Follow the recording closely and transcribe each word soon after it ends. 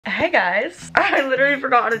Hey guys, I literally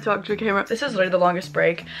forgot how to talk to a camera. This is literally the longest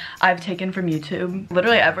break I've taken from YouTube,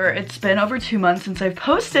 literally ever. It's been over 2 months since I've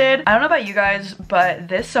posted. I don't know about you guys, but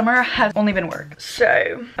this summer has only been work. So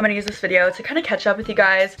I'm gonna use this video to kind of catch up with you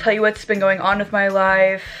guys, tell you what's been going on with my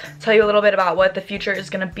life, tell you a little bit about what the future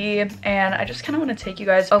is gonna be, and I just kind of want to take you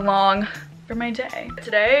guys along for my day.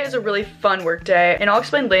 Today is a really fun work day, and I'll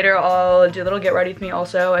explain later. I'll do a little get ready with me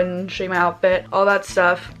also and show you my outfit, all that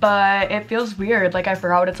stuff. But it feels weird, like I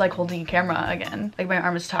forgot what it's like holding a camera again. Like my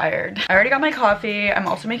arm is tired. I already got my coffee. I'm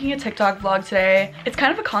also making a TikTok vlog today. It's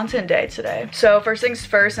kind of a content day today. So first things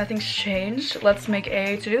first, nothing's changed. Let's make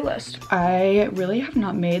a to-do list. I really have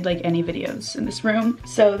not made like any videos in this room.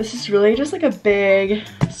 So this is really just like a big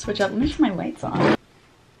switch up. Let me turn my lights on.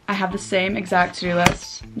 I have the same exact to-do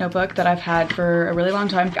list notebook that I've had for a really long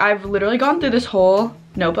time. I've literally gone through this whole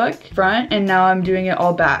notebook front and now I'm doing it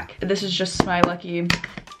all back. This is just my lucky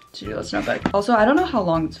to-do list notebook. Also, I don't know how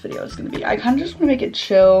long this video is gonna be. I kind of just want to make it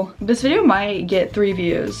chill. This video might get 3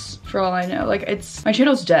 views for all I know. Like my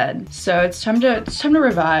channel's dead, so it's time to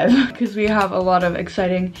revive because we have a lot of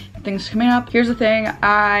exciting things coming up. Here's the thing,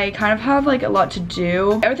 I kind of have like a lot to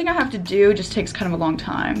do. Everything I have to do just takes kind of a long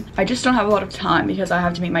time. I just don't have a lot of time because I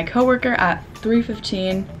have to meet my coworker at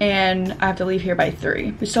 3:15 and I have to leave here by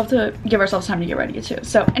 3. We still have to give ourselves time to get ready too.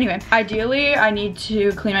 So anyway, ideally I need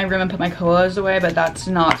to clean my room and put my clothes away, but that's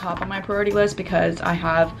not top on my priority list because I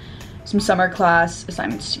have some summer class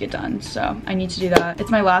assignments to get done, so I need to do that. It's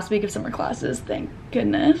my last week of summer classes, thank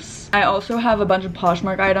goodness. I also have a bunch of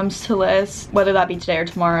Poshmark items to list, whether that be today or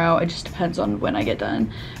tomorrow. It just depends on when I get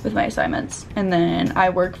done with my assignments. And then I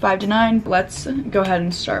work 5 to 9. Let's go ahead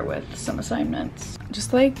and start with some assignments.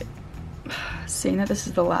 Just like seeing that this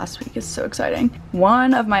is the last week is so exciting.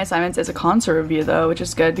 One of my assignments is a concert review though, which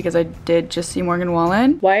is good because I did just see Morgan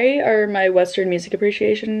Wallen. Why are my Western music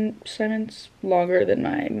appreciation assignments longer than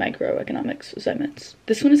my microeconomics assignments?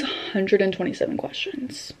 This one is 127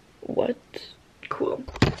 questions. What? Cool.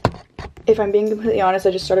 If I'm being completely honest,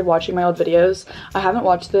 I just started watching my old videos. I haven't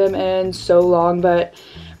watched them in so long, but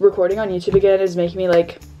recording on YouTube again is making me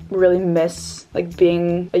like really miss like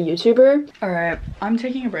being a YouTuber. All right, I'm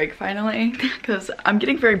taking a break finally because I'm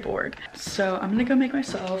getting very bored. So I'm gonna go make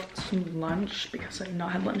myself some lunch because I've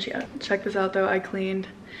not had lunch yet. Check this out though, I cleaned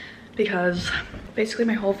because basically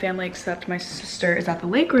my whole family except my sister is at the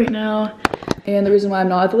lake right now. And the reason why I'm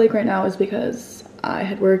not at the lake right now is because I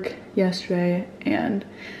had work yesterday and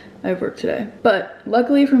I have work today. But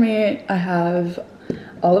luckily for me, I have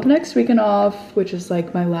all of next weekend off, which is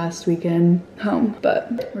like my last weekend home,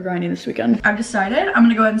 but we're grinding this weekend. I've decided I'm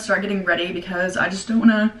gonna go ahead and start getting ready because I just don't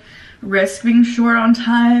wanna risk being short on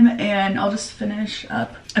time, and I'll just finish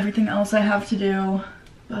up everything else I have to do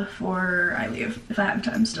before I leave, if I have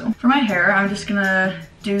time still. For my hair, I'm just gonna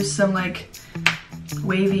do some like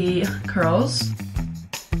wavy curls.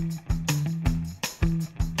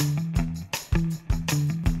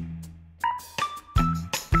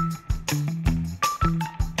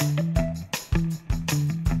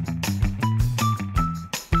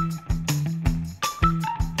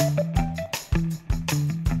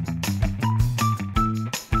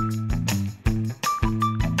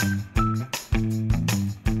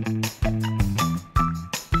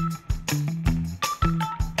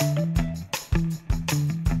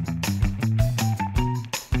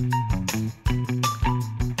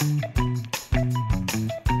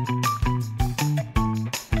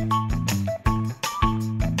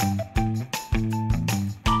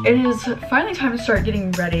 It is finally time to start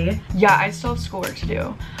getting ready. Yeah, I still have schoolwork to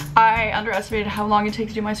do. I underestimated how long it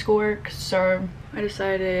takes to do my schoolwork, so I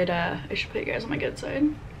decided I should put you guys on my good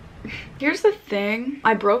side. Here's the thing,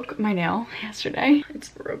 I broke my nail yesterday. It's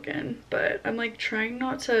broken, but I'm like trying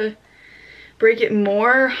not to break it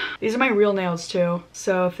more. These are my real nails too,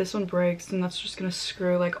 so if this one breaks, then that's just gonna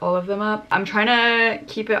screw like all of them up. I'm trying to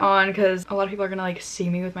keep it on because a lot of people are gonna like see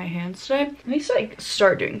me with my hands today. I need to like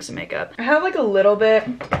start doing some makeup. I have like a little bit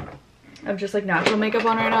of just like natural makeup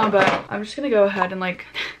on right now, but I'm just gonna go ahead and like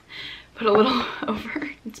put a little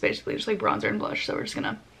over. It's basically just like bronzer and blush, so we're just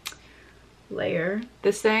gonna layer.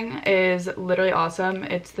 This thing is literally awesome.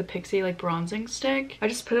 It's the Pixie like bronzing stick. I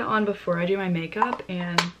just put it on before I do my makeup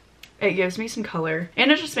and it gives me some color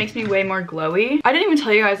and it just makes me way more glowy. I didn't even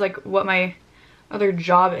tell you guys like what my other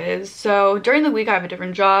job is. So during the week I have a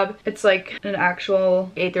different job. It's like an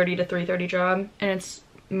actual 8:30 to 3:30 job, and it's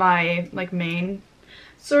my like main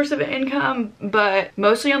source of income, but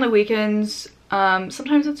mostly on the weekends.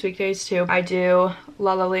 Sometimes it's weekdays too. I do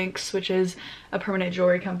Lala Links, which is a permanent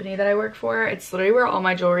jewelry company that I work for. It's literally where all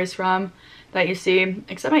my jewelry is from. that you see,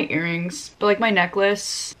 except my earrings, but like my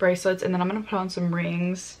necklace, bracelets, and then I'm gonna put on some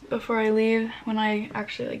rings before I leave when I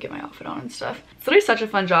actually like get my outfit on and stuff. It's literally such a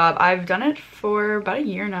fun job. I've done it for about a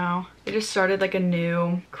year now. They just started like a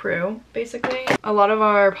new crew, basically. A lot of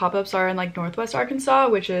our pop-ups are in like Northwest Arkansas,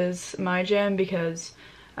 which is my gym because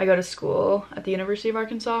I go to school at the University of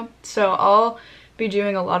Arkansas. So I'll be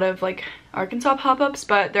doing a lot of like Arkansas pop-ups,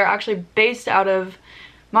 but they're actually based out of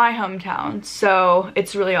my hometown. So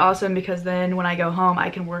it's really awesome because then when I go home, I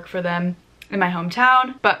can work for them in my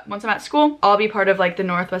hometown. But once I'm at school, I'll be part of like the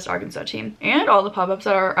Northwest Arkansas team. And all the pop-ups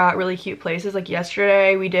are at really cute places. Like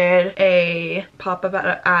yesterday we did a pop-up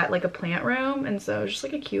at like a plant room, and so it's just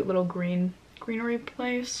like a cute little greenery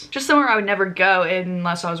place, just somewhere I would never go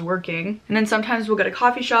unless I was working. And then sometimes we'll go to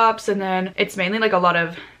coffee shops, and then it's mainly like a lot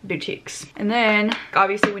of boutiques. And then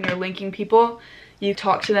obviously when you're linking people, you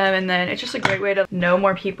talk to them, and then it's just a great way to know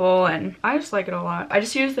more people, and I just like it a lot. I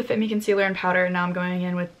just used the Fit Me concealer and powder, and now I'm going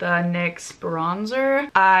in with the NYX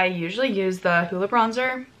bronzer. I usually use the Hoola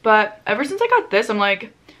bronzer, but ever since I got this, I'm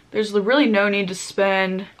like, there's really no need to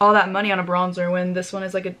spend all that money on a bronzer when this one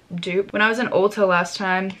is like a dupe. When I was in Ulta last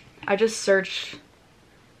time, I just searched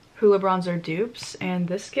Hoola bronzer dupes, and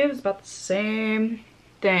this gives about the same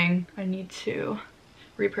thing. I need to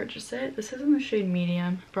repurchase it. This is in the shade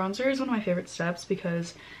medium. Bronzer is one of my favorite steps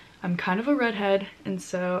because I'm kind of a redhead, and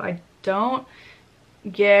so I don't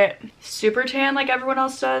get super tan like everyone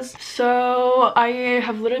else does. So I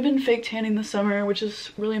have literally been fake tanning this summer, which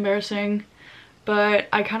is really embarrassing, but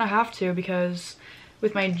I kind of have to because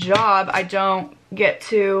with my job I don't get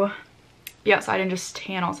to be outside and just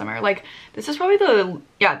tan all summer. Like this is probably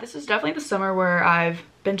this is definitely the summer where I've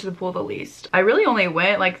been to the pool the least. I really only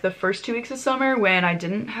went like the first 2 weeks of summer when I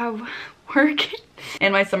didn't have work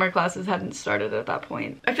and my summer classes hadn't started at that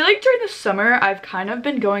point. I feel like during the summer I've kind of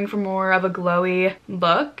been going for more of a glowy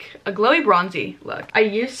look, a glowy bronzy look. I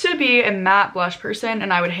used to be a matte blush person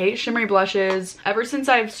and I would hate shimmery blushes. Ever since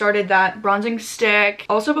I've started that bronzing stick,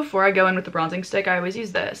 also before I go in with the bronzing stick, I always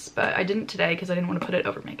use this, but I didn't today because I didn't want to put it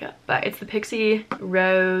over makeup. But it's the Pixie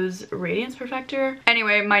Rose Radiance Perfector.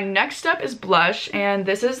 Anyway, my next step is blush, and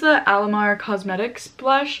this is the Alamar Cosmetics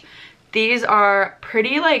blush. These are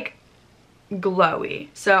pretty like glowy,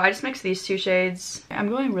 so I just mixed these two shades. I'm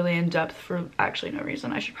going really in depth for actually no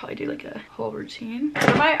reason. I should probably do like a whole routine.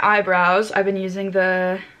 For my eyebrows, I've been using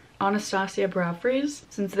the Anastasia Brow Freeze.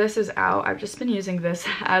 Since this is out, I've just been using this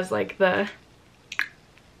as like the,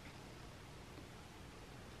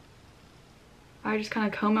 I just kind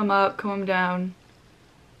of comb them up, comb them down,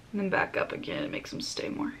 and then back up again. It makes them stay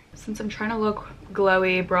more. Since I'm trying to look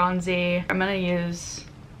glowy, bronzy, I'm gonna use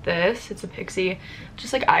this. It's a Pixie,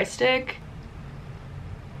 just like eye stick.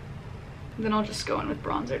 Then I'll just go in with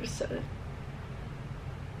bronzer to set it.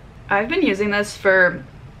 I've been using this for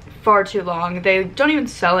far too long. They don't even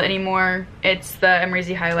sell it anymore. It's the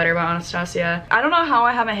Emeryzy highlighter by Anastasia. I don't know how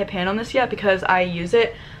I haven't hit pan on this yet because I use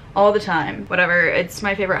it all the time. Whatever, it's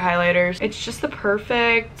my favorite highlighter. It's just the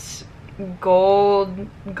perfect gold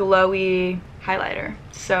glowy highlighter.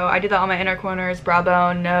 So I did that on my inner corners, brow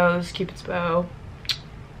bone, nose, cupid's bow,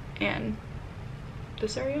 and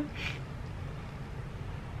this area.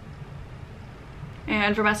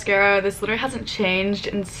 And for mascara, this literally hasn't changed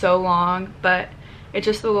in so long, but it's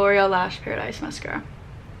just the L'Oreal Lash Paradise mascara.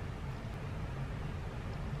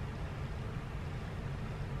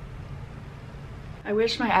 I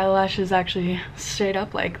wish my eyelashes actually stayed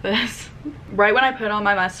up like this. Right when I put on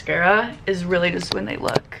my mascara is really just when they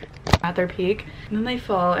look at their peak, and then they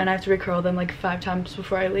fall and I have to recurl them like 5 times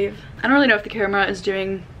before I leave. I don't really know if the camera is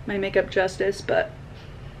doing my makeup justice, but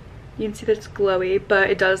you can see that it's glowy, but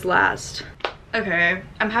it does last. Okay,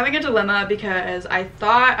 I'm having a dilemma because I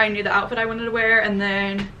thought I knew the outfit I wanted to wear, and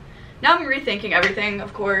then now I'm rethinking everything,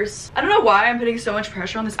 of course. I don't know why I'm putting so much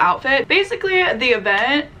pressure on this outfit. Basically, the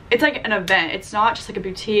event, it's like an event. It's not just like a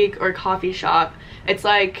boutique or a coffee shop. It's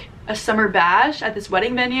like a summer bash at this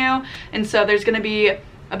wedding venue, and so there's gonna be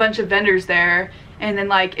a bunch of vendors there, and then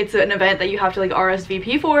like it's an event that you have to like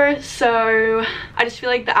RSVP for. So I just feel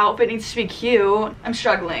like the outfit needs to be cute. I'm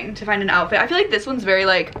struggling to find an outfit. I feel like this one's very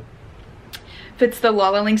like fits the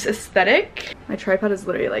Lala Links aesthetic. My tripod is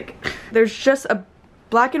literally like, there's just a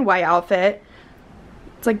black and white outfit.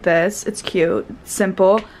 It's like this. It's cute. It's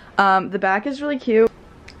simple. The back is really cute.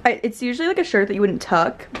 It's usually like a shirt that you wouldn't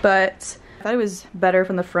tuck, but I thought it was better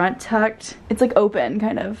from the front tucked. It's like open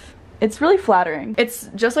kind of. It's really flattering. It's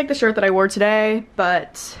just like the shirt that I wore today,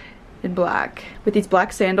 but in black. With these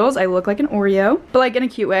black sandals, I look like an Oreo, but like in a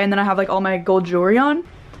cute way, and then I have like all my gold jewelry on.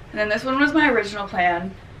 And then this one was my original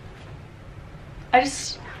plan. I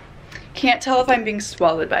just can't tell if I'm being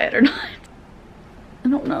swallowed by it or not. I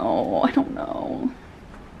don't know.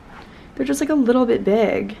 They're just like a little bit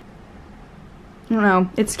big. I don't know.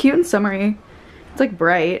 It's cute and summery. It's like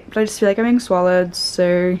bright, but I just feel like I'm being swallowed,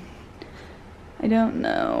 so I don't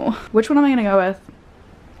know. Which one am I gonna go with?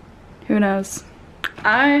 Who knows?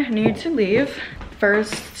 I need to leave.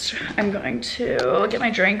 First, I'm going to get my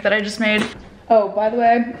drink that I just made. Oh, by the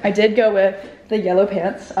way, I did go with the yellow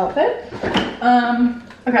pants outfit.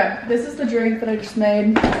 Okay, this is the drink that I just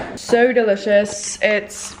made. So delicious.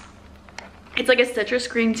 It's like a citrus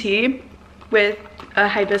green tea with a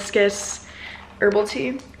hibiscus herbal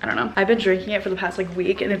tea. I don't know. I've been drinking it for the past like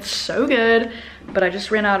week and it's so good, but I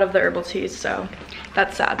just ran out of the herbal teas, so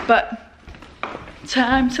that's sad. But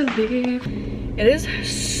time to leave. It is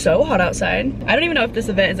so hot outside. I don't even know if this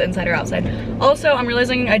event is inside or outside. Also, I'm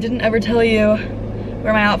realizing I didn't ever tell you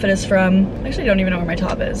where my outfit is from. I actually don't even know where my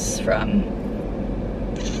top is from.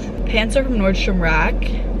 Pants are from Nordstrom Rack.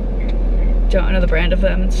 Don't know the brand of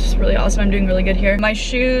them. It's just really awesome. I'm doing really good here. My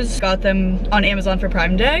shoes, got them on Amazon for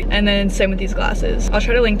Prime Day, and then same with these glasses. I'll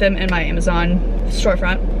try to link them in my Amazon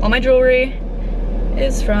storefront. All my jewelry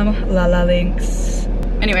is from Lala Links.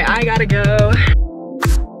 Anyway, I gotta go.